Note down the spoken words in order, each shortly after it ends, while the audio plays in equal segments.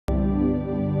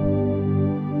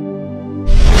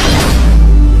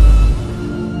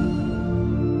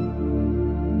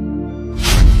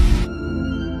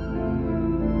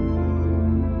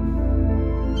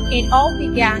It all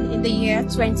began in the year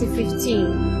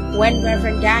 2015 when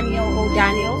Reverend Daniel O.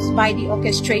 Daniels, by the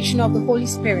orchestration of the Holy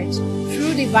Spirit,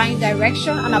 through divine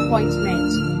direction and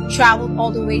appointment, traveled all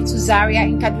the way to Zaria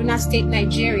in Kaduna State,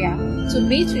 Nigeria, to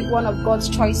meet with one of God's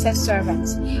choicest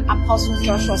servants, Apostle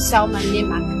Joshua Selman,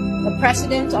 the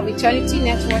president of Eternity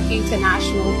Network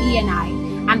International,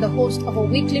 ENI, and the host of a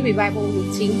weekly revival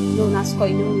meeting known as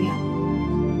Koinonia.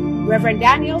 Reverend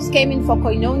Daniels came in for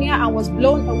Koinonia and was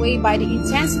blown away by the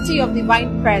intensity of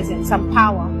divine presence and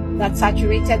power that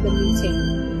saturated the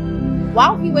meeting.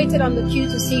 While he waited on the queue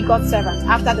to see God's servant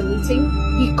after the meeting,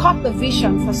 he caught the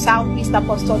vision for Southeast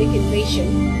Apostolic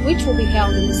Invasion, which will be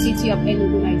held in the city of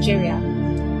Enugu, Nigeria.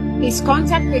 His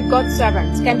contact with God's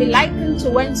servants can be likened to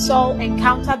when Saul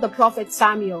encountered the prophet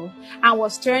Samuel and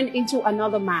was turned into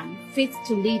another man, fit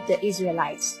to lead the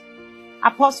Israelites.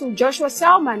 Apostle Joshua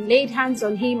Selman laid hands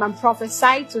on him and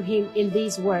prophesied to him in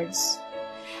these words: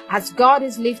 "As God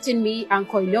is lifting me and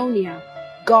Koinonia,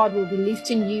 God will be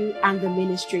lifting you and the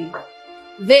ministry."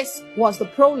 This was the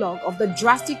prologue of the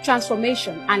drastic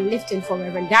transformation and lifting for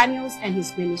Reverend Daniels and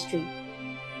his ministry.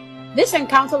 This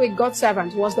encounter with God's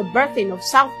servant was the birthing of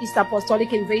Southeast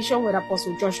Apostolic Invasion with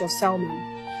Apostle Joshua Selman.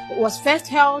 It was first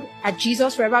held at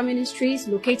Jesus River Ministries,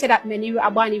 located at Meniru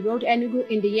Abani Road, Enugu,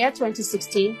 in the year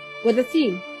 2016, with the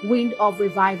theme, Wind of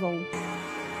Revival.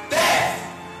 Death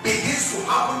begins to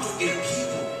happen to a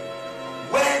people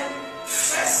when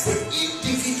first the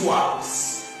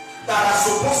individuals that are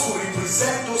supposed to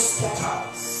represent those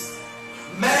portals,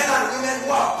 men and women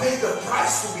who have paid the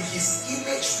price to be his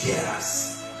image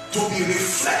bearers, to be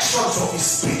reflections of his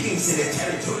speakings in a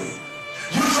territory.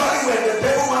 Usually when the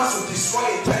devil wants to destroy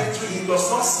a territory, he does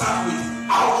not start with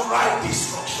outright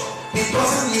destruction. He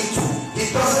doesn't need to. He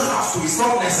doesn't have to. It's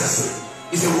not necessary.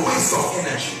 It's a waste of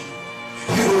energy.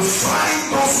 He will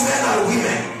find those men and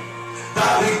women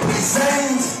that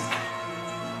represent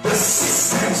the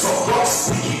systems of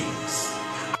God's speakings.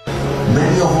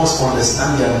 Many of us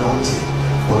understand the anointing,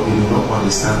 but we do not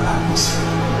understand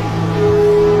atmosphere.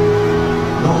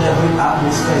 Not every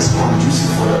atmosphere is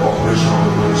conducive for the operation of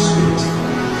the Holy Spirit.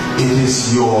 It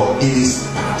is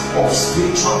part of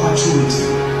spiritual maturity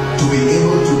to be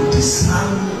able to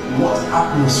discern what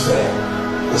atmosphere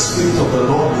the Spirit of the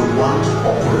Lord would want to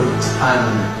operate,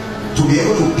 and to be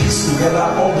able to piece together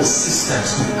all the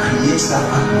systems to create that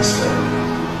atmosphere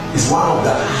is one of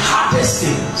the hardest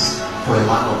things for a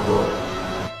man of God.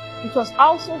 It was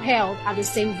also held at the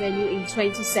same venue in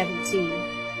 2017.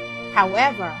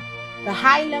 However, the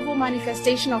high-level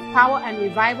manifestation of power and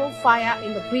revival fire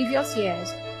in the previous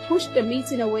years pushed the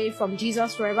meeting away from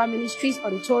Jesus Forever Ministries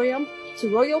Auditorium to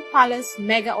Royal Palace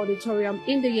Mega Auditorium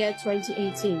in the year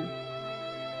 2018.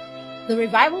 The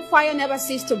revival fire never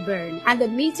ceased to burn, and the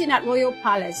meeting at Royal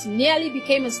Palace nearly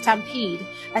became a stampede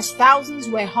as thousands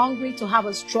were hungry to have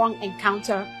a strong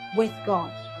encounter with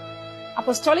God.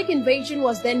 Apostolic Invasion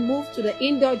was then moved to the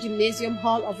indoor gymnasium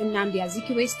hall of Nnamdi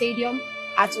Azikiwe Stadium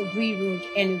at Ogui Road,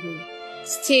 Enugu.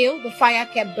 Still, the fire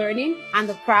kept burning and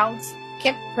the crowds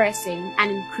kept pressing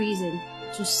and increasing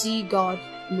to see God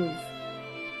move.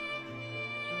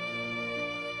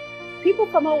 People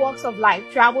from all walks of life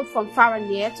traveled from far and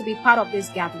near to be part of this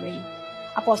gathering.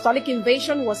 Apostolic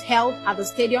Invasion was held at the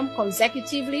stadium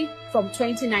consecutively from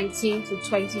 2019 to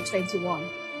 2021.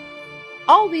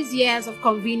 All these years of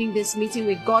convening this meeting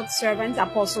with God's servant,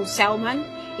 Apostle Selman,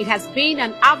 it has been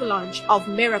an avalanche of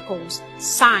miracles,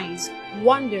 signs,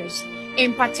 wonders,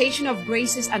 impartation of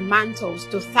graces and mantles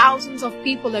to thousands of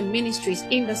people and ministries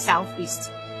in the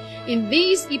Southeast. In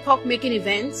these epoch-making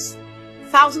events,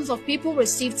 thousands of people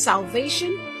received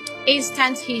salvation,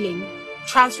 instant healing,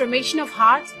 transformation of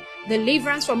heart,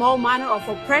 deliverance from all manner of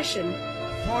oppression.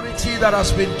 Authority that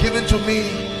has been given to me,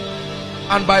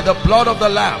 and by the blood of the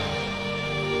Lamb,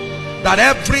 that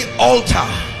every altar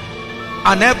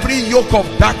and every yoke of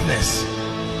darkness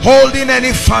holding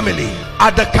any family,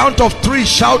 at the count of 3,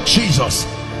 shout Jesus.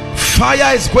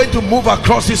 Fire is going to move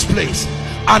across this place,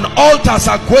 and altars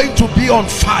are going to be on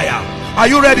fire. Are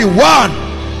you ready? 1,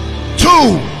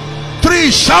 2,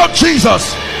 3, shout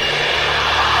Jesus.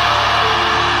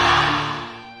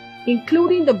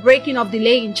 Including the breaking of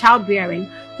delay in childbearing,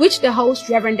 which the host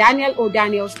Reverend Daniel O.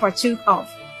 Daniels partook of.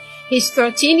 His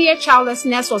 13-year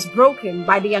childlessness was broken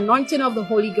by the anointing of the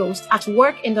Holy Ghost at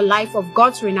work in the life of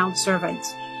God's renowned servant.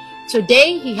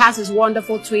 Today, he has his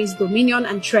wonderful twins, Dominion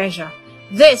and Treasure.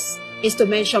 This is to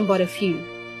mention but a few.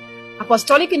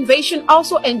 Apostolic Invasion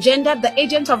also engendered the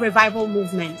Agent of Revival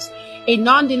movement, a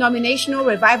non-denominational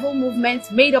revival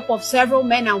movement made up of several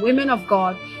men and women of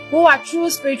God who are true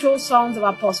spiritual sons of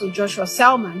Apostle Joshua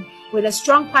Selman, with a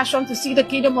strong passion to see the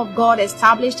kingdom of God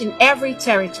established in every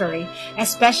territory,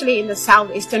 especially in the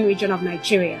southeastern region of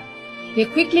Nigeria. They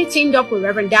quickly teamed up with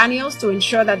Reverend Daniels to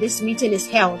ensure that this meeting is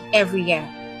held every year.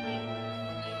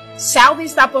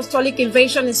 Southeast Apostolic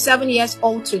Invasion is 7 years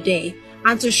old today,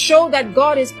 and to show that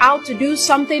God is out to do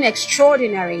something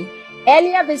extraordinary,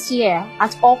 earlier this year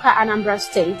at Awka, Anambra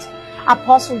State,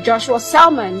 Apostle Joshua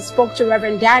Selman spoke to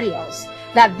Reverend Daniels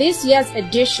that this year's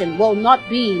edition will not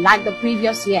be like the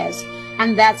previous years,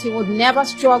 and that he would never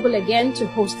struggle again to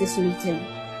host this meeting.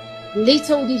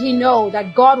 Little did he know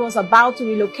that God was about to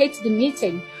relocate the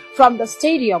meeting from the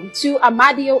stadium to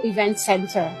Amadio Event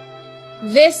Center.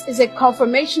 This is a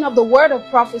confirmation of the word of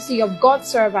prophecy of God's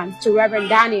servant to Reverend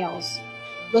Daniels.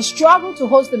 The struggle to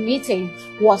host the meeting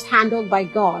was handled by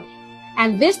God,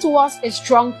 and this to us is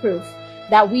strong proof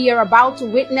that we are about to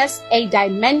witness a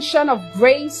dimension of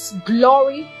grace,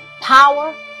 glory,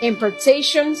 power,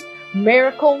 impartations,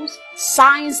 miracles,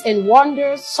 signs, and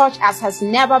wonders such as has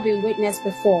never been witnessed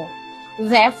before.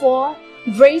 Therefore,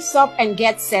 brace up and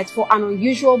get set for an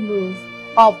unusual move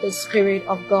of the Spirit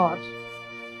of God.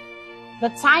 The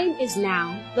time is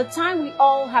now, the time we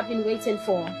all have been waiting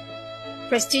for.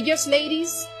 Prestigious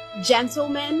ladies,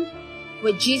 gentlemen,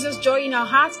 with Jesus' joy in our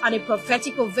hearts and a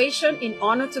prophetic ovation in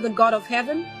honor to the God of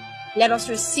heaven, let us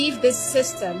receive this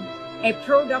system, a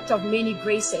product of many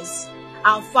graces,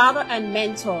 our Father and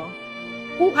Mentor,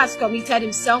 who has committed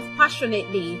himself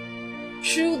passionately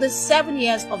through the 7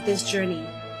 years of this journey.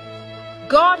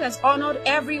 God has honored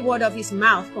every word of his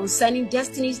mouth concerning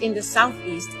destinies in the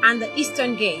southeast and the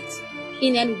eastern gate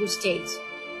in Enugu State.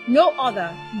 No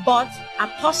other but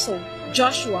Apostle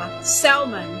Joshua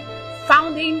Selman,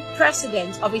 founding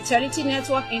president of Eternity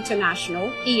Network International,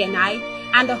 ENI,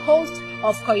 and the host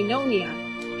of Koinonia,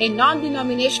 a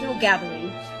non-denominational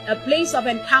gathering, a place of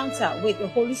encounter with the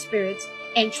Holy Spirit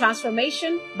and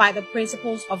transformation by the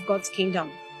principles of God's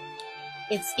kingdom.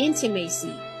 It's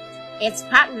intimacy, it's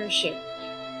partnership,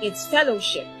 it's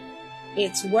fellowship,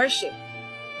 it's worship.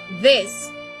 This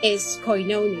is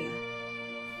Koinonia.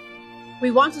 We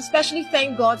want to specially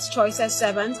thank God's choicest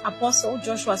servant, Apostle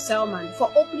Joshua Selman,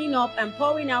 for opening up and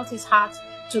pouring out his heart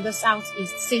to the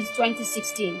Southeast since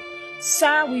 2016.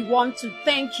 Sir, we want to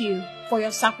thank you for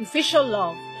your sacrificial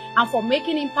love and for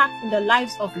making impact in the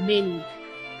lives of many.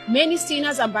 Many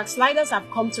sinners and backsliders have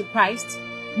come to Christ.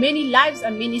 Many lives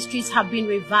and ministries have been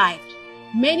revived.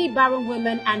 Many barren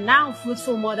women are now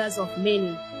fruitful mothers of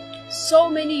many.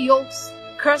 So many yokes,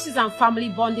 curses, and family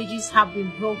bondages have been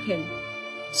broken.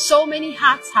 So many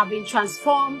hearts have been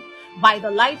transformed by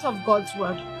the light of God's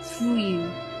word through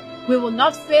you. We will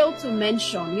not fail to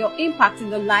mention your impact in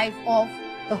the life of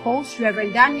the host,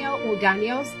 Reverend Daniel O.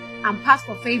 Daniels and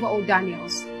Pastor Favor O.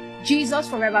 Daniels, Jesus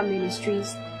Forever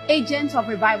Ministries, Agents of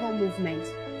Revival Movement,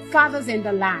 Fathers in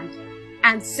the Land,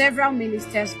 and several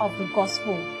ministers of the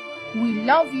gospel. We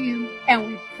love you and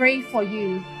we pray for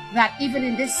you that even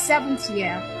in this 7th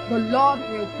year, the Lord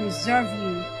will preserve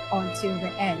you until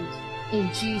the end. In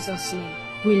Jesus' name.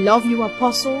 We love you,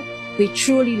 Apostle. We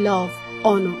truly love,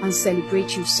 honor, and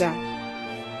celebrate you, sir.